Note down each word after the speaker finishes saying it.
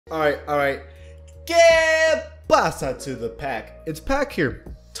All right. ¿Qué pasa to the pack? It's Pack here.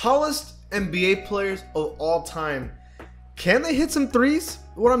 Tallest NBA players of all time. Can they hit some threes?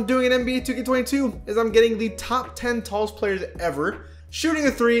 What I'm doing in NBA 2K22 is I'm getting the top 10 tallest players ever, shooting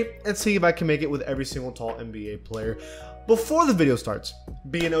a three, and seeing if I can make it with every single tall NBA player. Before the video starts,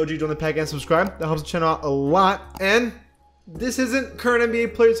 be an OG, join the pack, and subscribe. That helps the channel out a lot. And this isn't current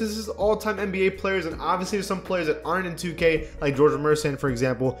NBA players, this is all-time NBA players, and obviously there's some players that aren't in 2K, like George Merson, for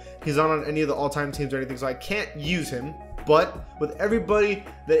example. He's not on any of the all-time teams or anything, so I can't use him. But with everybody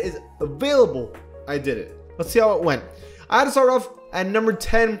that is available, I did it. Let's see how it went. I had to start off at number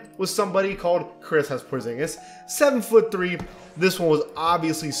 10 with somebody called Kristaps Porzingis, 7'3". This one was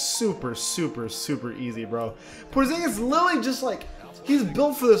obviously super easy, bro. Porzingis literally just like, he's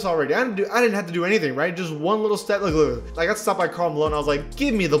built for this already. I didn't have to do anything, right? Just one little step. Look. I got stopped by Karl Malone. I was like,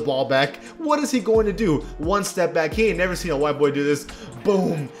 give me the ball back. What is he going to do? One step back. He ain't never seen a white boy do this.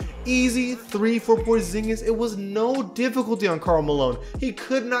 Boom. Easy three for Porzingis. It was no difficulty on Karl Malone. He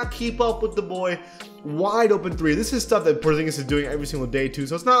could not keep up with the boy. Wide open three. This is stuff that Porzingis is doing every single day too.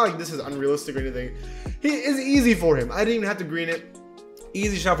 So it's not like this is unrealistic or anything. It's easy for him. I didn't even have to green it.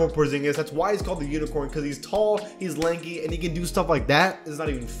 Easy shot for Porzingis. That's why he's called the unicorn, because he's tall, he's lanky, and he can do stuff like that. It's not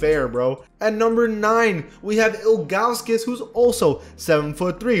even fair, bro. At number 9, we have Ilgauskas, who's also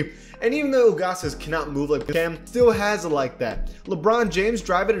 7'3". And even though Ilgauskas cannot move like Cam, still has it like that. LeBron James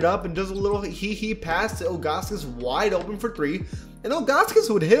driving it up and does a little he pass to Ilgauskas wide open for three. And Ilgauskas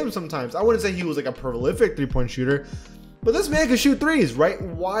would hit him sometimes. I wouldn't say he was like a prolific three-point shooter, but this man can shoot threes, right?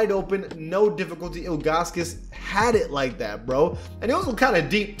 Wide open, no difficulty. Ilgauskas had it like that, bro. And it was kind of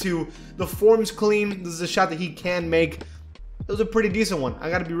deep too. The form's clean. This is a shot that he can make. It was a pretty decent one.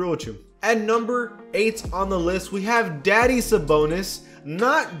 I gotta be real with you. At number 8 on the list, we have Daddy Sabonis,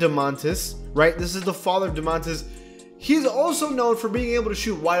 not Domantas, right? This is the father of Domantas. He's also known for being able to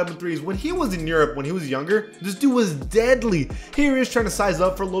shoot wide open threes. When he was in Europe, when he was younger, this dude was deadly. Here he is trying to size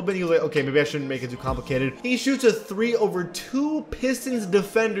up for a little bit. He was like, okay, maybe I shouldn't make it too complicated. He shoots a three over 2 Pistons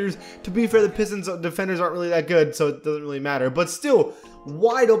defenders. To be fair, the Pistons defenders aren't really that good, so it doesn't really matter. But still,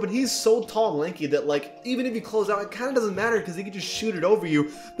 wide open. He's so tall and lanky that, like, even if you close out, it kind of doesn't matter because he can just shoot it over you.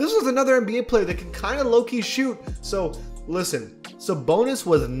 This was another NBA player that can kind of low-key shoot. So listen, Sabonis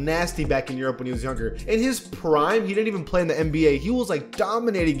was nasty back in Europe when he was younger. In his prime, he didn't even play in the NBA. He was like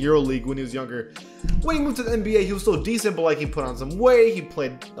dominating EuroLeague when he was younger. When he moved to the NBA, he was still decent, but like he put on some weight, he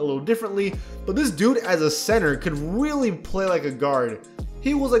played a little differently. But this dude as a center could really play like a guard.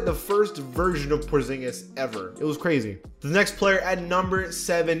 He was like the first version of Porzingis ever. It was crazy. The next player at number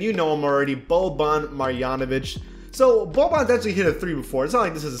 7, you know him already, Boban Marjanovic. So Boban's actually hit a three before. It's not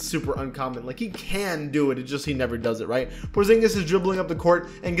like this is a super uncommon. Like, he can do it, it's just he never does it, right? Porzingis is dribbling up the court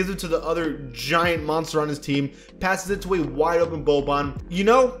and gives it to the other giant monster on his team, passes it to a wide open Boban. You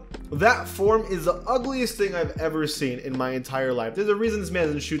know, that form is the ugliest thing I've ever seen in my entire life. There's a reason this man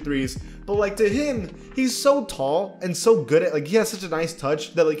doesn't shoot threes, but like, to him, he's so tall and so good at, like, he has such a nice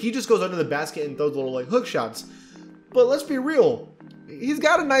touch that like he just goes under the basket and throws little like hook shots. But let's be real, he's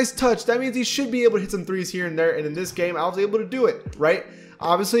got a nice touch. That means he should be able to hit some threes here and there. And in this game, I was able to do it, right?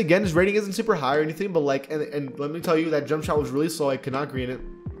 Obviously, again, his rating isn't super high or anything, but like, and let me tell you, that jump shot was really slow. I could not green it.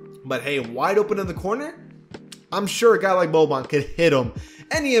 But hey, wide open in the corner, I'm sure a guy like Boban could hit him.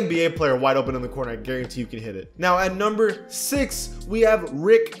 Any NBA player wide open in the corner, I guarantee you can hit it. Now at number 6, we have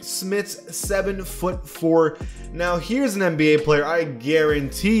Rik Smits, 7'4". Now here's an NBA player I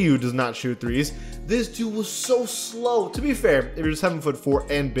guarantee you does not shoot threes. This dude was so slow. To be fair, if you're 7'4"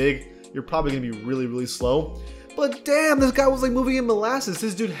 and big, you're probably gonna be really slow. But damn, this guy was like moving in molasses.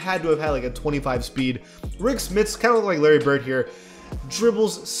 This dude had to have had like a 25 speed. Rik Smits kind of looked like Larry Bird here.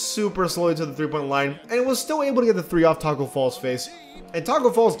 Dribbles super slowly to the three-point line and was still able to get the three off Tacko Fall's face. And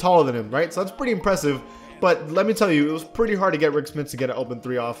Tacko Fall's taller than him, right? So that's pretty impressive. But let me tell you, it was pretty hard to get Rik Smits to get an open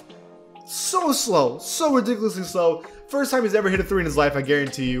three off. So slow, so ridiculously slow. First time he's ever hit a three in his life, I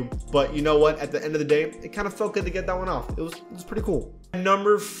guarantee you. But you know what? At the end of the day, it kind of felt good to get that one off. It was pretty cool.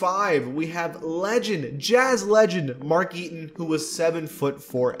 Number 5, we have legend, Jazz legend, Mark Eaton, who was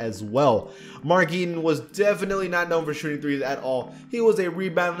 7'4" as well. Mark Eaton was definitely not known for shooting threes at all. He was a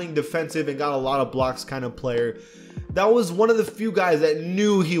rebounding, defensive, and got a lot of blocks kind of player. That was one of the few guys that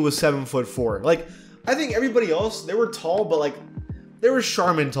knew he was 7'4". Like, I think everybody else, they were tall, but like, they were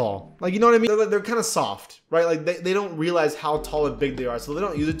Charmin tall. Like, you know what I mean? They're kind of soft, right? Like, they don't realize how tall and big they are, so they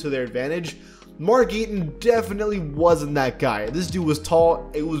don't use it to their advantage. Mark Eaton definitely wasn't that guy. This dude was tall,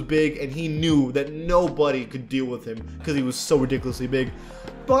 it was big, and he knew that nobody could deal with him because he was so ridiculously big.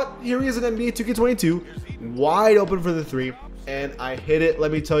 But here he is in NBA 2K22, wide open for the three, and I hit it.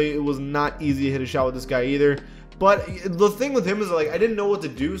 Let me tell you, it was not easy to hit a shot with this guy either. But the thing with him is like I didn't know what to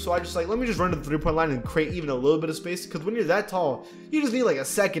do, so I just like let me just run to the 3-point line and create even a little bit of space, because when you're that tall, you just need like a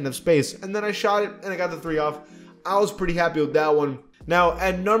second of space. And then I shot it and I got the 3 off. I was pretty happy with that one. Now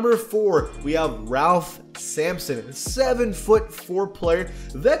at number 4, we have Ralph Sampson, 7'4" player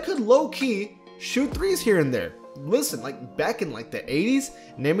that could low-key shoot threes here and there. Listen, like back in like the 80s,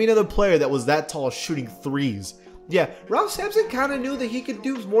 name me another player that was that tall shooting threes. Yeah, Ralph Sampson kind of knew that he could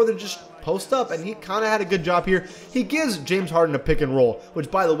do more than just post up, and he kind of had a good job here. He gives James Harden a pick and roll, which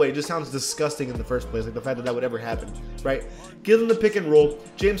by the way just sounds disgusting in the first place, like the fact that that would ever happen, right? Gives him the pick and roll,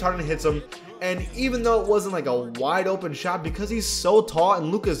 James Harden hits him, and even though it wasn't like a wide open shot, because he's so tall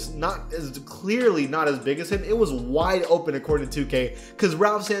and Luka's clearly not as big as him, it was wide open according to 2K, because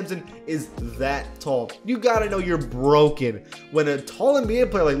Ralph Sampson is that tall. You gotta know you're broken when a tall NBA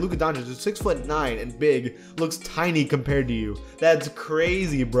player like Luka Doncic, who's 6'9" and big, looks tiny compared to you. That's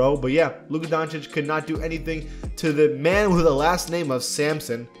crazy, bro. But yeah, Luka Doncic could not do anything to the man with the last name of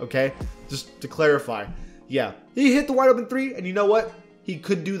Sampson, okay? Just to clarify. Yeah, he hit the wide open 3, and you know what? He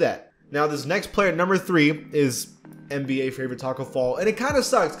could do that. Now, this next player, number 3, is NBA favorite Tacko Fall. And it kind of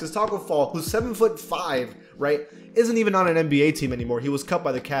sucks because Tacko Fall, who's 7'5", right, isn't even on an NBA team anymore. He was cut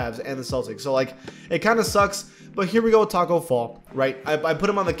by the Cavs and the Celtics. So, like, it kind of sucks. But here we go with Tacko Fall, right? I put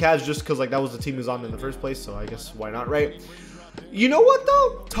him on the Cavs just because, like, that was the team he was on in the first place. So, I guess why not, right? You know what,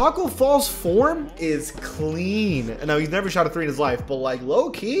 though? Tacko Fall's form is clean. And now, he's never shot a 3 in his life. But, like,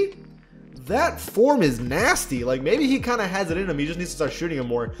 low-key, that form is nasty. Like, maybe he kind of has it in him. He just needs to start shooting him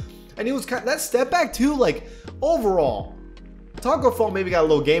more. And he was kind of, that step back too, like overall, Tacko Fall maybe got a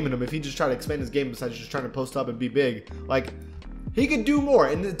little game in him if he just tried to expand his game besides just trying to post up and be big. Like, he could do more.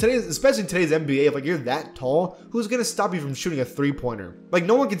 And today's, especially in today's NBA, if like you're that tall, who's gonna stop you from shooting a 3-pointer? Like,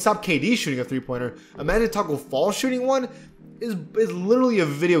 no one can stop KD shooting a 3-pointer. Imagine Tacko Fall shooting one is literally a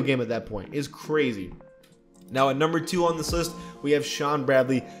video game at that point. It's crazy. Now at number 2 on this list, we have Shawn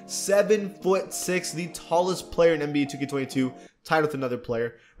Bradley, 7'6", the tallest player in NBA 2K22. Tied with another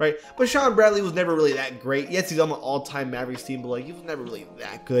player, right? But Shawn Bradley was never really that great. Yes, he's on the all-time Mavericks team, but like he was never really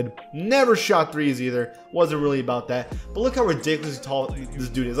that good. Never shot threes either. Wasn't really about that. But look how ridiculously tall this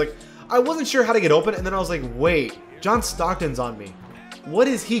dude is. Like, I wasn't sure how to get open, and then I was like, wait, John Stockton's on me. What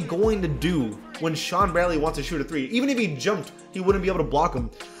is he going to do when Shawn Bradley wants to shoot a 3? Even if he jumped, he wouldn't be able to block him.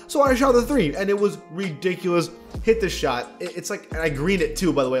 So I shot the 3, and it was ridiculous. Hit the shot. It's like, and I greened it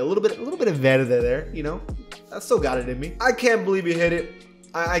too, by the way. A little bit of vanity there, you know. I still got it in me. I can't believe he hit it.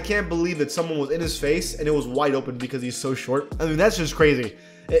 I can't believe that someone was in his face and it was wide open because he's so short. I mean, that's just crazy.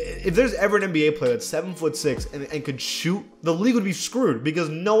 If there's ever an NBA player that's 7'6" and could shoot, the league would be screwed because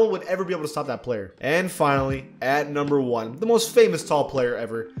no one would ever be able to stop that player. And finally, at number 1, the most famous tall player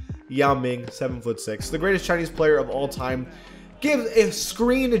ever, Yao Ming, 7'6", the greatest Chinese player of all time. Gives a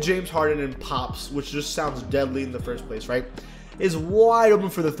screen to James Harden and pops, which just sounds deadly in the first place, right? Is wide open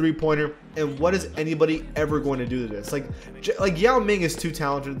for the 3-pointer, and what is anybody ever going to do to this? Like Yao Ming is too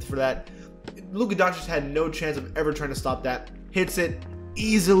talented for that. Luka Doncic had no chance of ever trying to stop that. Hits it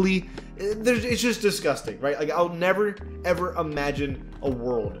easily. It's just disgusting, right? Like, I'll never ever imagine a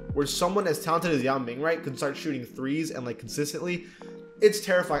world where someone as talented as Yao Ming, right, can start shooting threes and like consistently. It's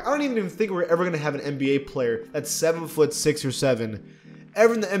terrifying. I don't even think we're ever gonna have an NBA player that's 7'6" or 7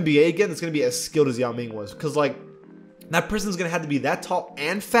 ever in the NBA again that's gonna be as skilled as Yao Ming was, because like, that person's going to have to be that tall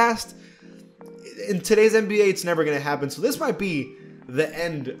and fast. In today's NBA, it's never going to happen. So this might be the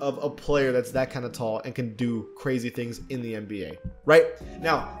end of a player that's that kind of tall and can do crazy things in the NBA, right?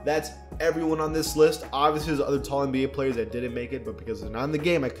 Now, that's everyone on this list. Obviously, there's other tall NBA players that didn't make it, but because they're not in the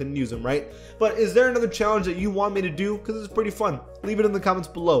game, I couldn't use them, right? But is there another challenge that you want me to do? Because it's pretty fun. Leave it in the comments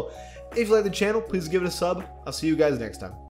below. If you like the channel, please give it a sub. I'll see you guys next time.